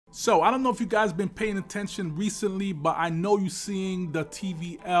So I don't know if you guys been paying attention recently, but I know you're seeing the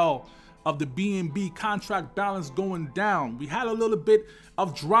TVL of the BNB contract balance going down. We had a little bit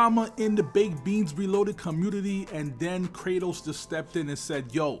of drama in the Baked Beans Reloaded community, and then Kratos just stepped in and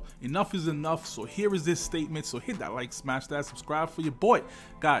said, yo, enough is enough. So here is this statement. So hit that like, smash that, subscribe for your boy.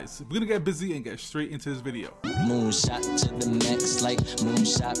 Guys, we're gonna get busy and get straight into this video. Moonshot to the max, like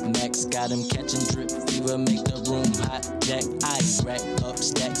moonshot max. Got him catching drip fever, make the room hot. Jack, I rack up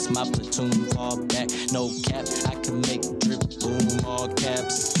stacks, my platoon fall back. No cap, I can make drip boom, all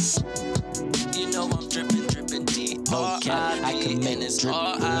caps. You know I'm dripping, dripping deep. No cap, I can make drip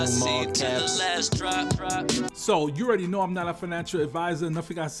boom, all caps. So you already know I'm not a financial advisor.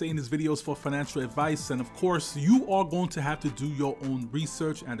 Nothing I say in this video is for financial advice, and of course you are going to have to do your own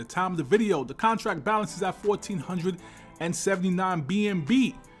research. And at the time of the video, the contract balance is at 1,479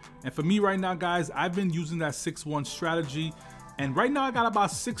 BNB. And for me right now, guys, I've been using that 6-1 strategy, and right now I got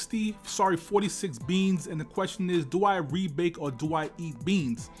about 46 beans. And the question is, do I rebake or do I eat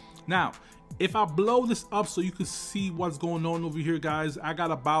beans? Now, if I blow this up so you can see what's going on over here, guys, I got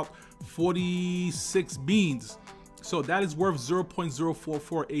about 46 beans. So that is worth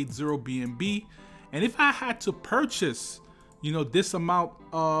 0.04480 BNB. And if I had to purchase, you know, this amount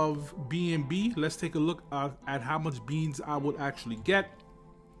of BNB, let's take a look at how much beans I would actually get.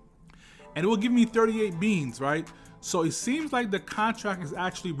 And it will give me 38 beans, right? So it seems like the contract is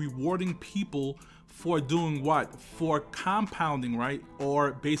actually rewarding people for doing what? For compounding, right?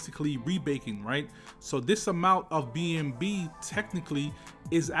 Or basically rebaking, right? So this amount of BNB technically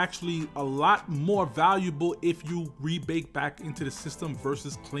is actually a lot more valuable if you rebake back into the system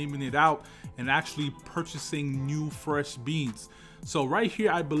versus claiming it out and actually purchasing new fresh beans. So right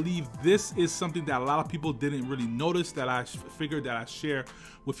here, I believe this is something that a lot of people didn't really notice, that I figured that I share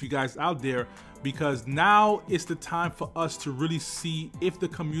with you guys out there, because now it's the time for us to really see if the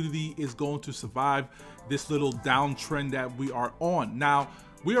community is going to survive this little downtrend that we are on. Now,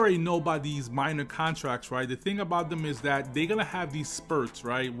 we already know about these minor contracts, right? The thing about them is that they're gonna have these spurts,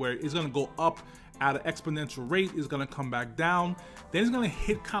 right? Where it's gonna go up at an exponential rate, is gonna come back down, then it's gonna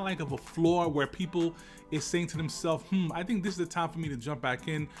hit kind of like of a floor where people is saying to themselves, I think this is the time for me to jump back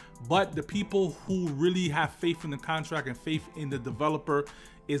in. But the people who really have faith in the contract and faith in the developer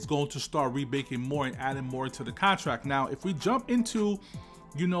is going to start rebaking more and adding more to the contract. Now, if we jump into,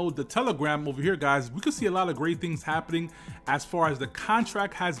 you know, the Telegram over here, guys, we can see a lot of great things happening as far as the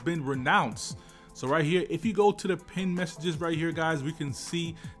contract has been renounced. So right here, if you go to the pinned messages right here, guys, we can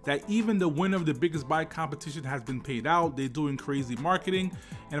see that even the winner of the biggest buy competition has been paid out. They're doing crazy marketing.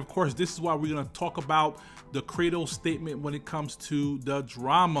 And of course, this is why we're going to talk about the Kratos statement when it comes to the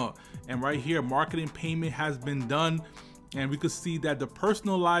drama. And right here, marketing payment has been done. And we could see that the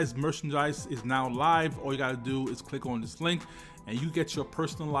personalized merchandise is now live. All you got to do is click on this link and you get your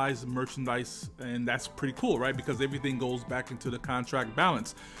personalized merchandise, and that's pretty cool, right? Because everything goes back into the contract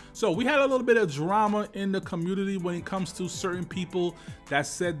balance. So we had a little bit of drama in the community when it comes to certain people that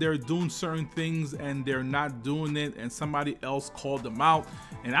said they're doing certain things and they're not doing it, and somebody else called them out.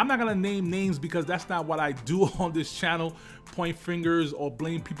 And I'm not gonna name names because that's not what I do on this channel, point fingers or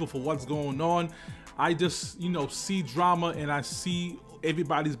blame people for what's going on. I just, you know, see drama and I see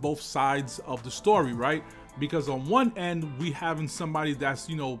everybody's both sides of the story, right? Because on one end, we having somebody that's,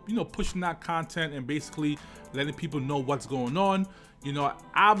 you know, pushing that content and basically letting people know what's going on. You know,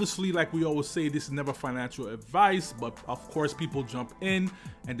 obviously, like we always say, this is never financial advice, but of course people jump in,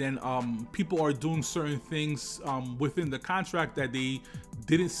 and then people are doing certain things within the contract that they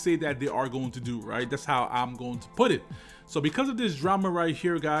didn't say that they are going to do, right? That's how I'm going to put it. So because of this drama right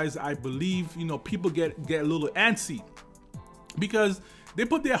here, guys, I believe, you know, people get a little antsy because they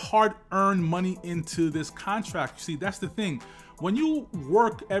put their hard-earned money into this contract. You see, that's the thing. When you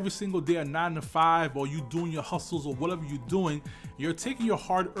work every single day at 9 to 5, or you doing your hustles or whatever you're doing, you're taking your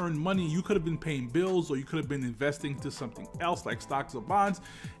hard-earned money. You could have been paying bills, or you could have been investing to something else like stocks or bonds,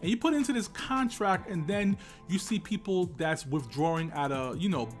 and you put into this contract, and then you see people that's withdrawing at a, you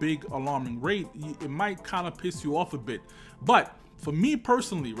know, big alarming rate. It might kind of piss you off a bit. But for me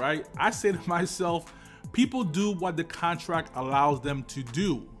personally, right, I say to myself, people do what the contract allows them to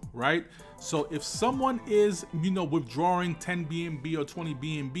do, right? So if someone is, you know, withdrawing 10 BNB or 20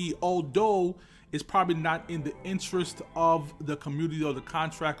 BNB, although it's probably not in the interest of the community or the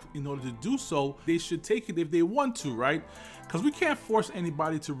contract in order to do so, they should take it if they want to, right? Because we can't force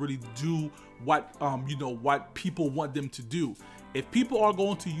anybody to really do what, you know, what people want them to do. If people are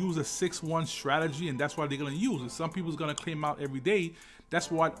going to use a 6-1 strategy, and that's what they're going to use, and some people's going to claim out every day,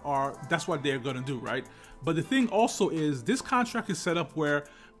 that's what they're going to do, right? But the thing also is, this contract is set up where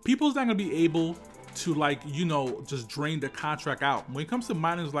people's not going to be able to, like, you know, just drain the contract out. When it comes to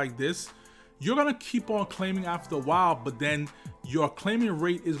miners like this, you're gonna keep on claiming after a while, but then your claiming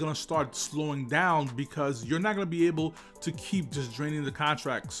rate is gonna start slowing down because you're not gonna be able to keep just draining the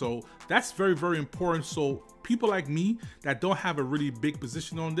contract. So that's very, very important. So people like me that don't have a really big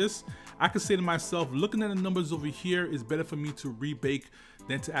position on this, I could say to myself, looking at the numbers over here, is better for me to rebake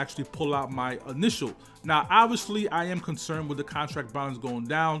than to actually pull out my initial. Now, obviously, I am concerned with the contract balance going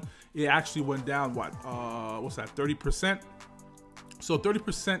down. It actually went down, what's that, 30%? So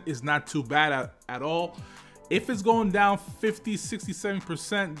 30% is not too bad at all. If it's going down 50, 60,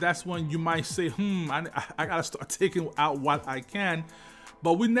 70%, that's when you might say, I gotta start taking out what I can.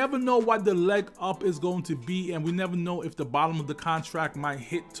 But we never know what the leg up is going to be, and we never know if the bottom of the contract might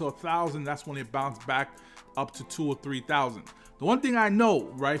hit to 1,000. That's when it bounced back up to 2,000 or 3,000. The one thing I know,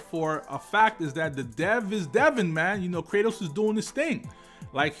 right, for a fact is that the dev is devin, man. You know, Kratos is doing his thing.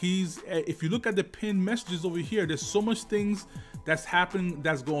 Like, if you look at the pinned messages over here, there's so much things that's happening,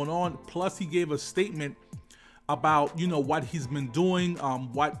 that's going on. Plus, he gave a statement about, you know, what he's been doing,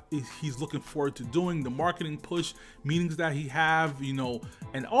 what he's looking forward to doing, the marketing push, meetings that he have, you know,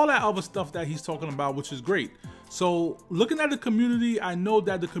 and all that other stuff that he's talking about, which is great. So looking at the community, I know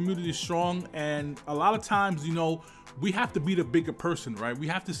that the community is strong, and a lot of times, you know, we have to be the bigger person, right? We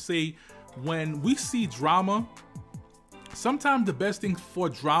have to say, when we see drama, sometimes the best thing for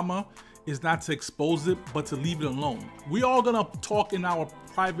drama is not to expose it, but to leave it alone. We all gonna talk in our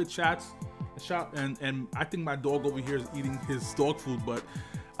private chats, and I think my dog over here is eating his dog food, but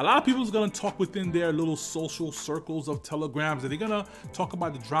a lot of people is gonna talk within their little social circles of telegrams, and they're gonna talk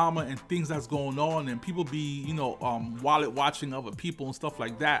about the drama and things that's going on, and people be, you know, wallet watching other people and stuff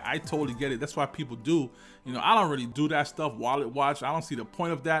like that. I totally get it. That's why people do. You know, I don't really do that stuff, wallet watch. I don't see the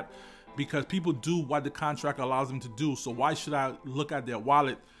point of that, because people do what the contract allows them to do. So why should I look at their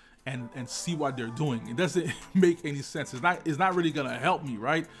wallet and see what they're doing? It doesn't make any sense. It's not really gonna help me,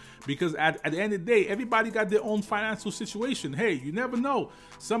 right? Because at the end of the day, everybody got their own financial situation. Hey, you never know.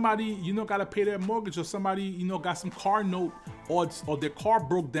 Somebody, you know, gotta pay their mortgage, or somebody, you know, got some car note, or their car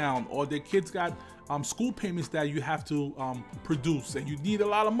broke down, or their kids got school payments that you have to produce, and you need a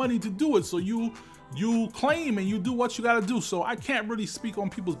lot of money to do it. So you claim and you do what you gotta do. So I can't really speak on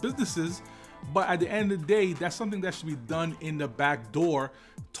people's businesses, but at the end of the day, that's something that should be done in the back door,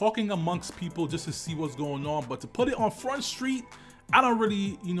 talking amongst people just to see what's going on. But to put it on Front Street, I don't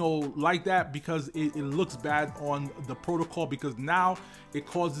really, you know, like that, because it looks bad on the protocol, because now it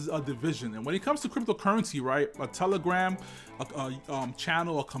causes a division. And when it comes to cryptocurrency, right, a Telegram, a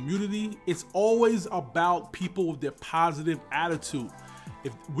channel, a community, it's always about people with their positive attitude.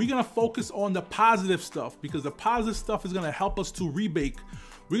 If we're gonna focus on the positive stuff, because the positive stuff is gonna help us to rebake.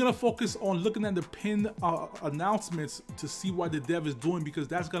 We're gonna focus on looking at the pinned announcements to see what the dev is doing, because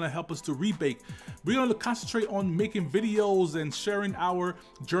that's gonna help us to rebake. We're gonna concentrate on making videos and sharing our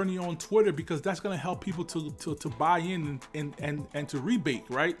journey on Twitter, because that's gonna help people to buy in and to rebake,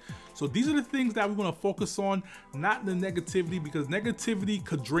 right? So these are the things that we're gonna focus on, not the negativity, because negativity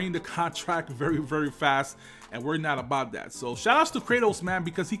could drain the contract very, very fast, and we're not about that. So shout outs to Kratos, man,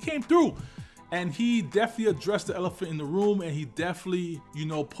 because he came through. And he definitely addressed the elephant in the room, and he definitely, you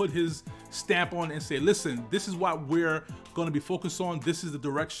know, put his stamp on it and say, listen, this is what we're going to be focused on. This is the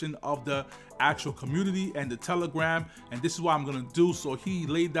direction of the actual community and the Telegram, and this is what I'm going to do. So he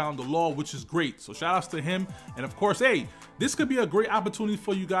laid down the law, which is great. So shout outs to him. And of course, hey, this could be a great opportunity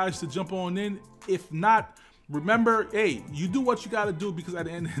for you guys to jump on in. If not, remember, hey, you do what you got to do, because at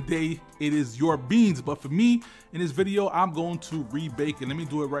the end of the day, it is your beans. But for me, in this video, I'm going to rebake it. Let me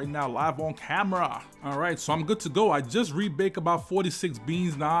do it right now, live on camera. All right, so I'm good to go. I just rebake about 46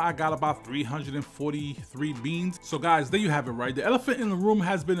 beans. Now I got about 343 beans. So guys, there you have it, right? The elephant in the room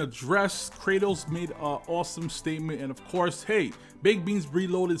has been addressed. Kratos made an awesome statement. And of course, hey, Baked Beans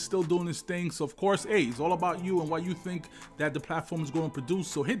Reloaded still doing this thing. So of course, hey, it's all about you and what you think that the platform is going to produce.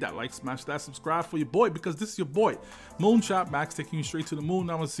 So hit that like, smash that subscribe for your boy, because this is your boy, Moonshot Max, taking you straight to the moon.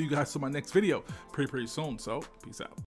 I'm going to see you guys in my next video pretty soon. So peace out.